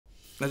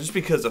Now, just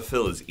because a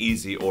fill is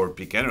easy or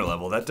beginner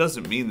level, that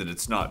doesn't mean that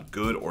it's not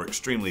good or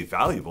extremely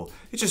valuable.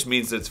 It just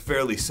means that it's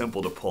fairly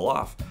simple to pull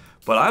off.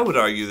 But I would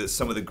argue that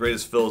some of the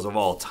greatest fills of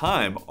all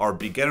time are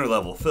beginner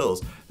level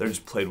fills that are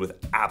just played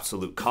with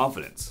absolute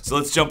confidence. So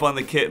let's jump on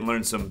the kit and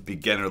learn some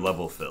beginner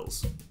level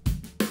fills.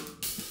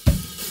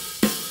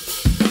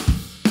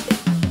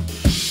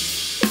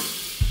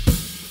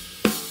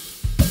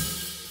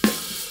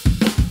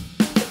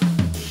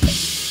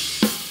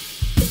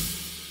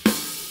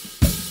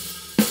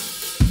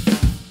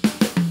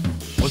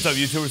 What's up,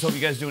 YouTubers? Hope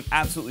you guys are doing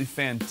absolutely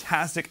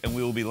fantastic, and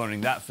we will be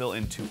learning that fill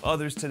and 2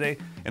 others today.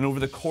 And over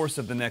the course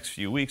of the next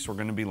few weeks, we're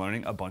going to be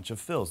learning a bunch of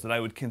fills that I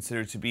would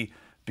consider to be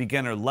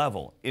beginner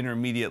level,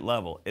 intermediate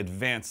level,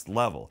 advanced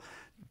level.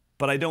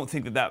 But I don't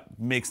think that that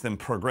makes them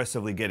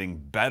progressively getting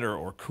better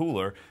or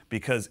cooler,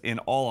 because in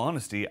all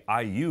honesty,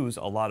 I use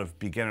a lot of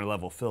beginner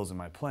level fills in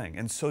my playing,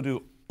 and so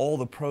do all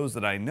the pros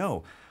that I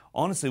know.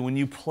 Honestly, when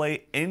you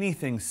play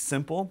anything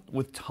simple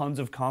with tons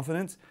of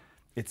confidence,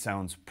 it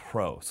sounds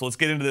pro. So let's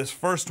get into this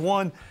first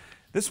one.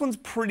 This one's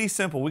pretty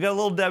simple. We got a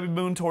little Debbie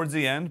Boone towards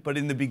the end, but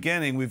in the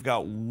beginning we've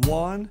got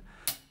 1,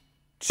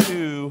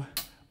 2,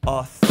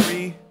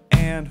 3,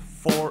 and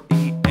 4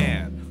 E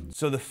and.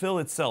 So the fill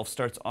itself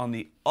starts on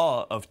the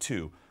of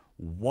 2.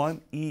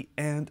 1 E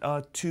and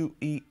 2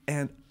 E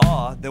and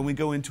Then we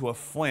go into a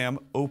flam,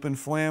 open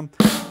flam.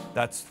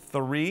 That's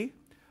 3,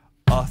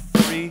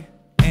 3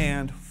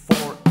 and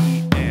 4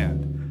 E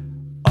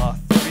and.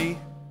 3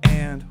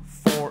 and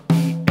 4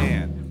 E.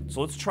 So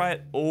let's try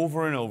it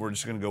over and over. We're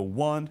just gonna go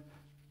 1,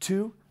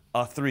 2,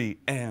 3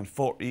 and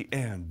 4 E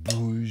and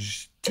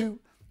boosh 2,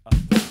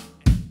 3.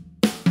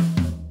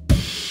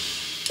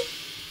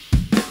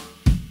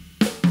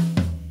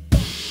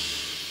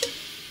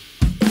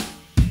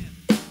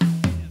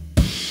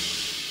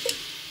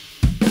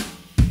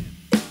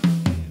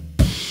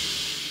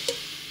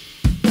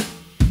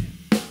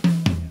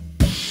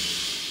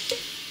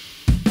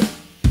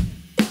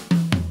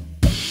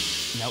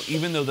 Now,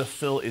 even though the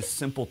fill is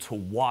simple to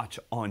watch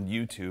on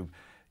YouTube,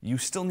 you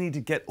still need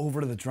to get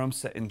over to the drum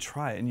set and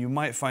try it. And you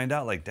might find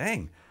out like,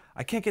 dang,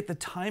 I can't get the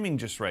timing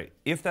just right.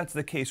 If that's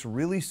the case,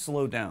 really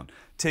slow down.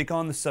 Take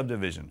on the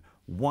subdivision.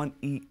 1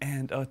 E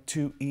and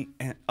 2 E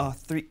and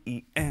 3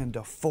 E and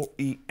 4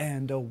 E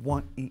and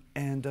 1 E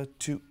and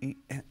 2 E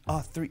and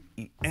 3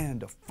 E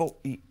and 4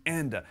 E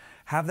and.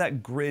 Have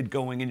that grid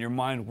going in your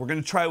mind. We're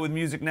gonna try it with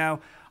music now.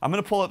 I'm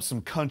gonna pull up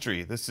some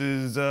country. This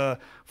is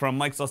from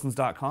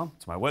Mike'sLessons.com.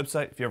 It's my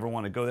website. If you ever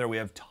wanna go there, we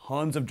have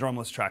tons of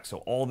drumless tracks. So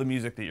all the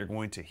music that you're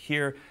going to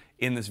hear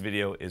in this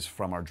video is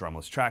from our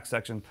drumless track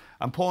section.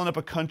 I'm pulling up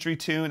a country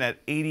tune at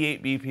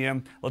 88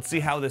 BPM. Let's see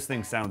how this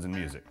thing sounds in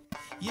music.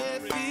 Yeah,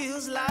 it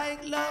feels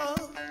like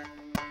love.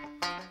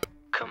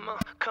 Come on,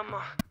 come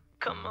on,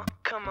 come on,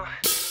 come on,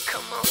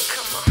 come on,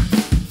 come on.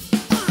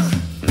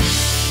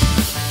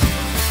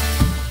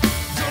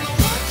 Don't know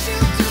what you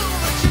do,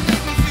 but you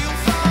make me feel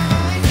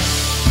fine.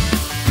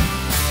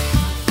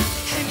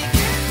 And you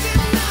can't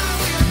deny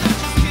we are not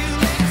just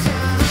killing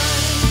time.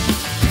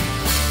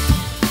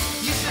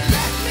 You should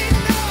let me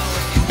know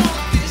if you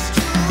want this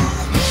true.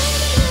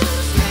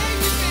 Just make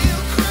me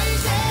feel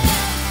crazy.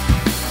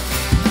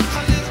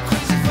 A little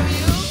crazy for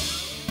you.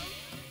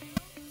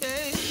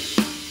 Yeah.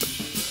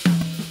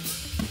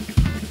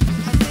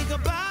 I think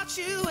about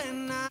you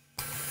and I.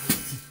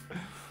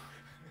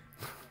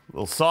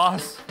 Little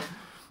sauce.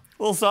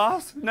 Little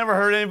sauce. Never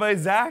heard anybody,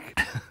 Zach.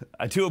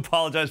 I do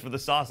apologize for the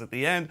sauce at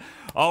the end.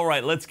 All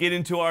right, let's get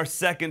into our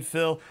second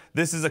fill.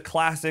 This is a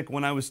classic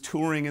when I was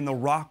touring in the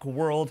rock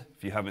world.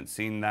 If you haven't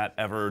seen that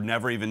ever,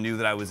 never even knew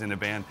that I was in a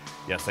band.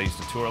 Yes, I used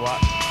to tour a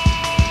lot.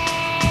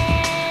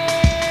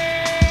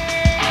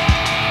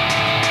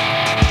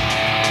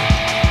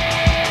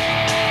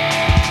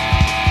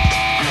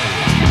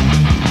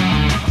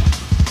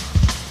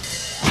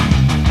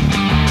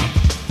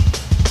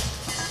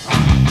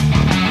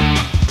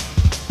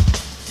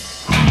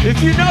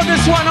 If you know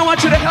this one, I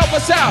want you to help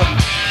us out.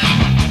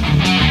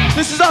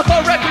 This is off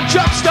our record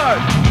Jumpstart.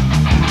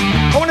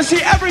 I want to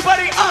see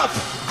everybody up.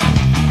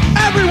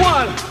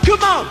 Everyone,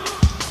 come on.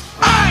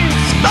 1,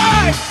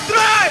 2,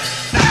 3,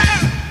 4.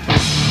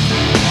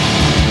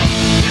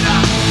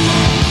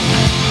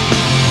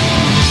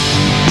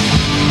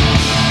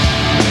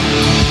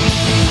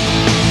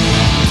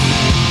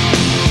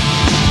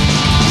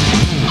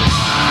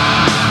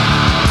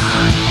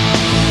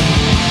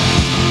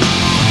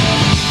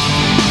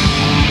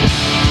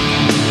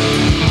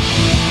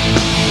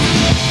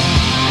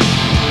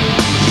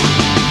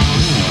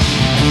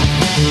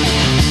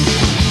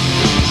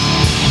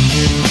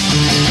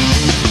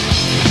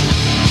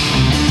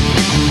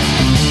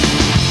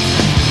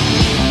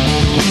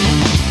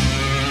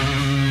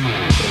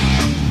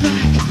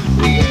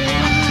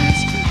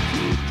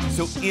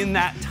 In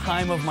that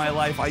time of my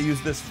life, I use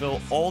this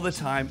fill all the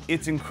time.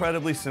 It's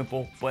incredibly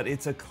simple, but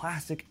it's a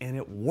classic and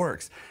it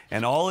works.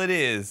 And all it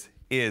is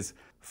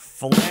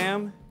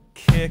flam,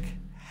 kick,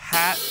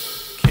 hat,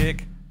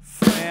 kick,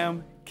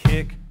 flam,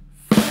 kick,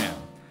 flam.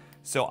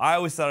 So I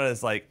always thought it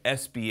as like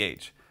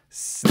SBH.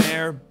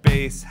 snare,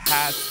 bass,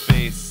 hat,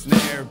 bass,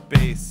 snare,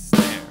 bass,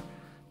 snare.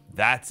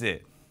 That's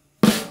it.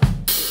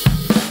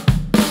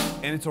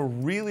 And it's a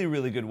really,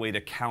 really good way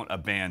to count a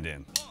band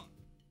in.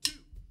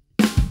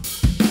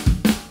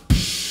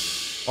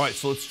 All right,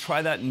 so let's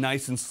try that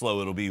nice and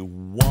slow. It'll be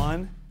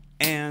 1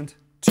 and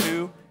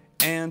 2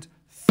 and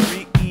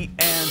 3 E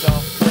and a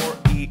 4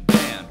 E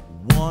and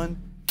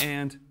 1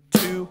 and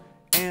 2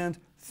 and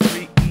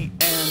 3 E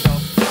and a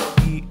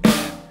 4 E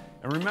and.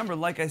 And remember,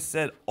 like I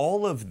said,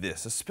 all of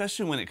this,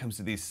 especially when it comes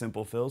to these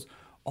simple fills,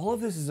 all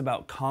of this is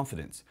about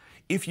confidence.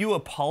 If you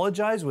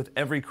apologize with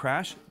every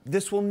crash,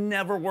 this will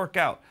never work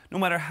out, no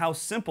matter how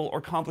simple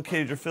or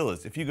complicated your fill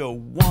is. If you go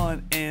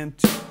 1 and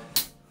 2,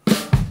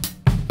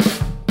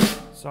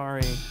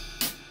 sorry,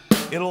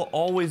 it'll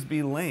always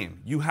be lame.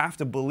 You have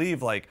to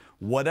believe, like,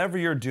 whatever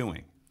you're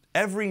doing,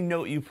 every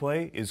note you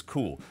play is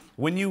cool.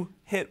 When you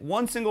hit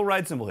one single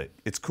ride cymbal hit,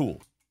 it's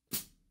cool.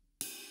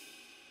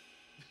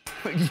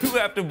 You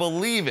have to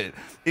believe it.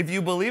 If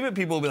you believe it,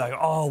 people will be like,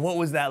 oh, what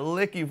was that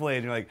lick you played?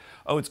 And you're like,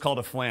 oh, it's called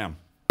a flam.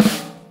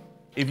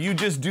 If you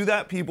just do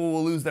that, people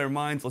will lose their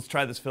minds. Let's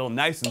try this fill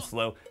nice and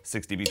slow,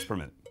 60 beats per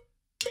minute.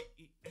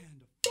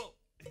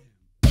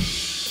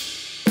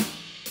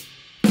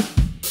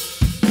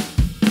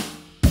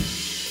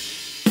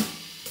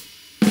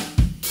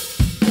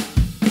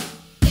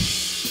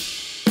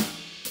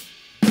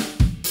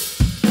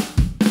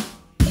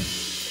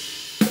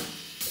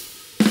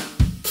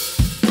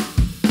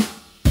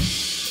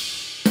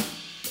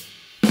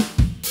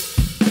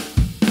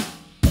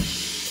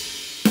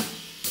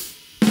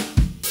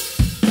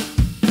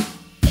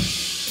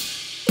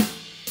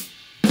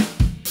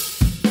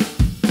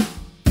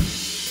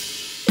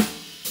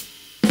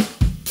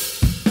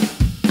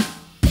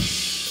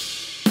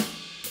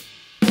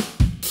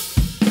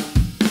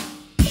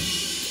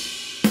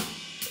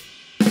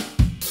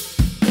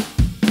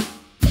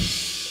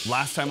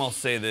 Last time I'll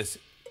say this,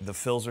 the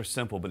fills are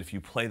simple, but if you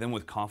play them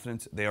with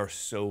confidence, they are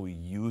so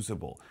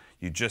usable.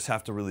 You just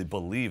have to really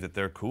believe that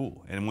they're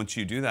cool. And once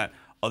you do that,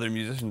 other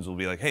musicians will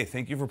be like, hey,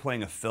 thank you for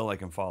playing a fill I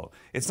can follow.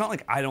 It's not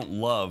like I don't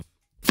love.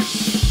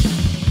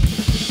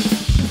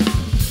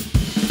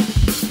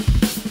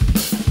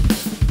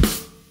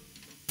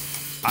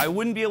 I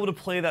wouldn't be able to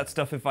play that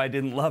stuff if I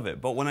didn't love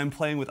it, but when I'm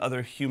playing with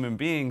other human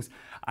beings,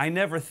 I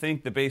never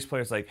think the bass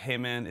player's like, hey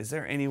man, is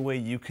there any way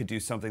you could do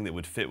something that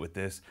would fit with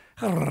this?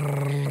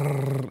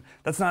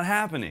 That's not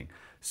happening.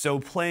 So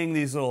playing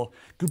these little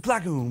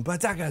gublagoom,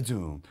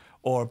 badagadoom,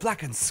 or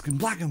black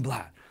and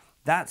black,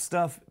 that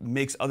stuff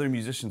makes other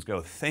musicians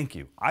go, thank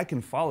you, I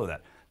can follow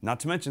that. Not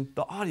to mention,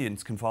 the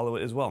audience can follow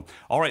it as well.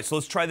 All right, so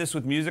let's try this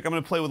with music. I'm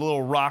gonna play with a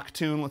little rock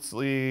tune. Let's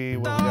see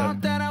what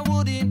we got.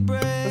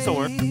 This'll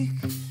work.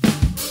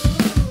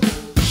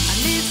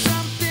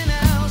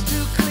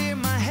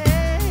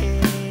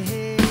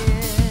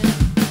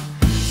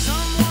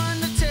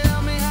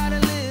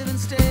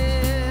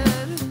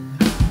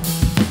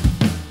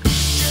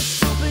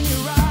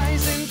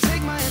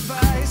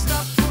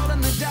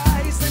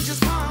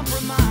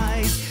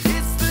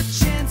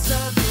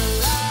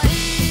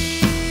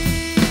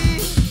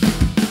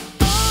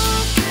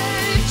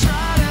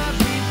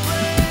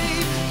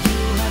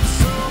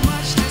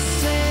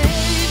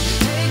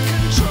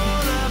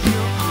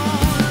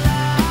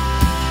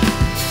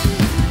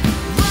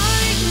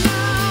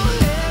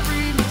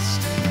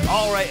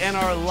 And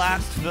our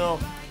last fill,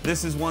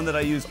 this is one that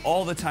I use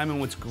all the time, and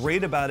what's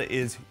great about it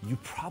is you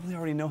probably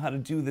already know how to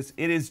do this.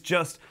 It is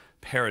just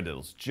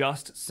paradiddles,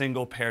 just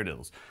single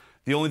paradiddles.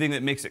 The only thing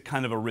that makes it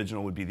kind of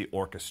original would be the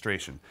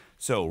orchestration.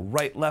 So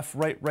right, left,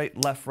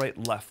 left,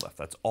 left.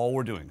 That's all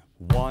we're doing.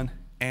 1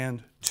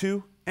 and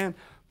 2 and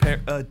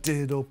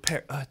paradiddle,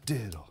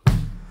 paradiddle.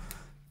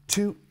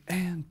 2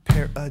 and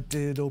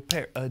paradiddle,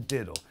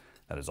 paradiddle.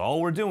 That is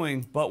all we're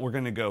doing, but we're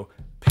gonna go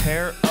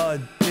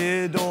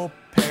paradiddle,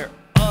 paradiddle.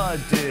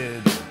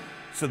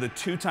 So the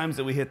 2 times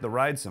that we hit the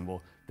ride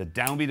cymbal, the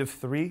downbeat of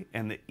 3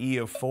 and the E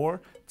of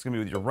 4, it's gonna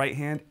be with your right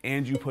hand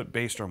and you put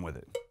bass drum with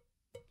it.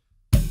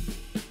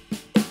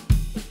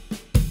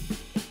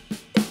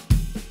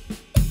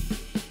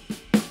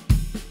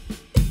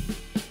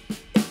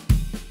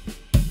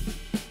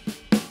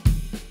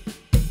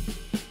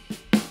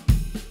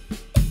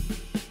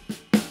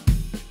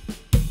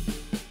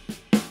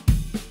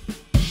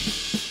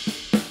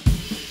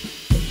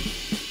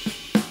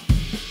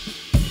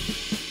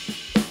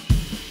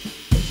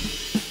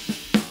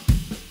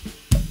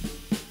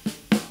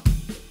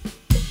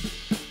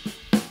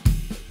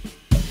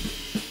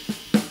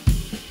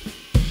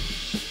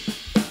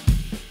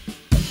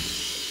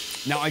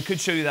 Now, I could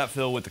show you that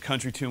fill with the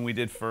country tune we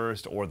did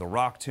first or the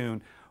rock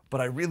tune,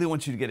 but I really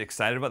want you to get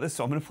excited about this,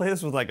 so I'm gonna play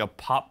this with like a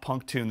pop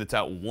punk tune that's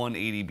at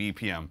 180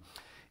 BPM.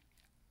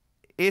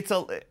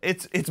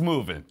 It's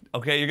moving,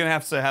 okay? You're gonna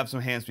have to have some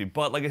hand speed,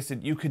 but like I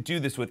said, you could do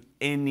this with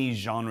any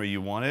genre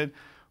you wanted,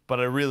 but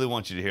I really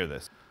want you to hear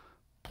this.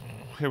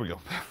 Here we go.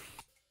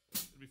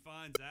 It'll be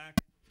fine, Zach.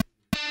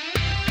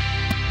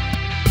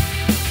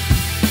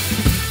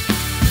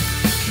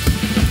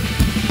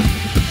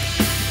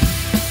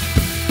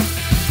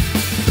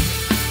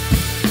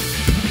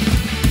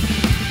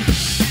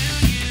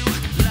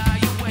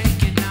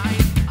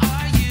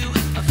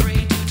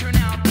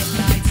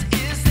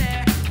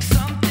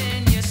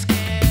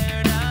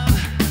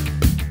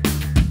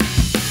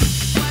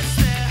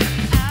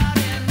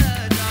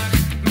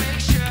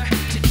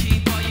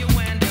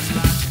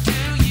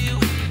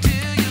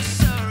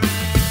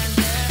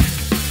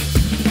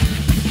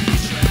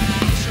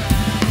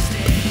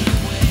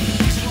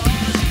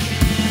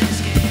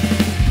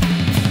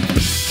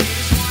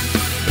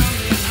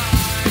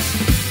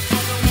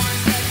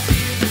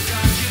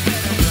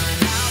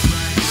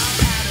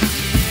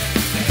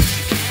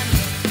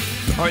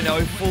 All right, now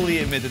I fully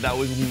admit that that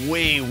was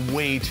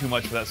way too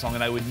much for that song,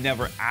 and I would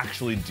never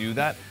actually do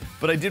that.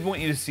 But I did want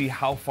you to see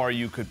how far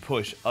you could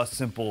push a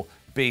simple,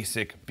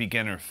 basic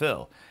beginner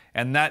fill.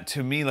 And that,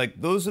 to me, like,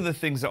 those are the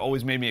things that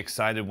always made me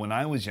excited when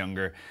I was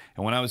younger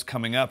and when I was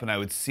coming up, and I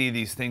would see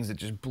these things that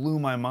just blew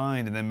my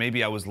mind. And then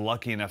maybe I was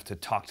lucky enough to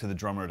talk to the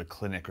drummer at a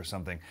clinic or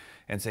something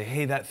and say,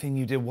 hey, that thing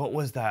you did, what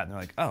was that? And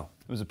they're like, oh,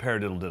 it was a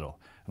paradiddle diddle.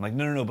 I'm like,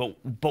 no,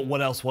 but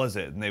what else was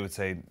it? And they would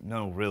say,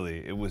 no,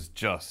 really, it was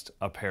just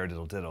a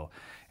paradiddle diddle.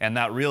 And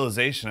that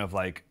realization of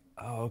like,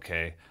 oh,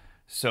 okay.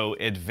 So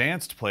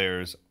advanced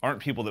players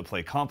aren't people that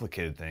play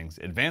complicated things.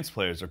 Advanced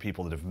players are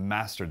people that have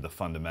mastered the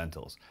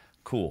fundamentals.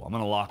 Cool, I'm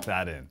gonna lock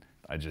that in.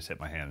 I just hit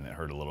my hand and it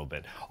hurt a little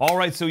bit. All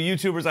right, so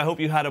YouTubers, I hope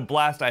you had a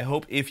blast. I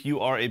hope if you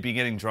are a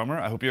beginning drummer,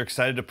 I hope you're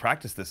excited to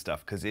practice this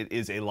stuff because it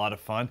is a lot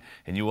of fun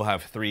and you will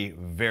have 3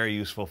 very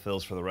useful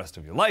fills for the rest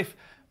of your life.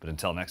 But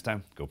until next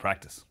time, go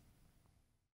practice.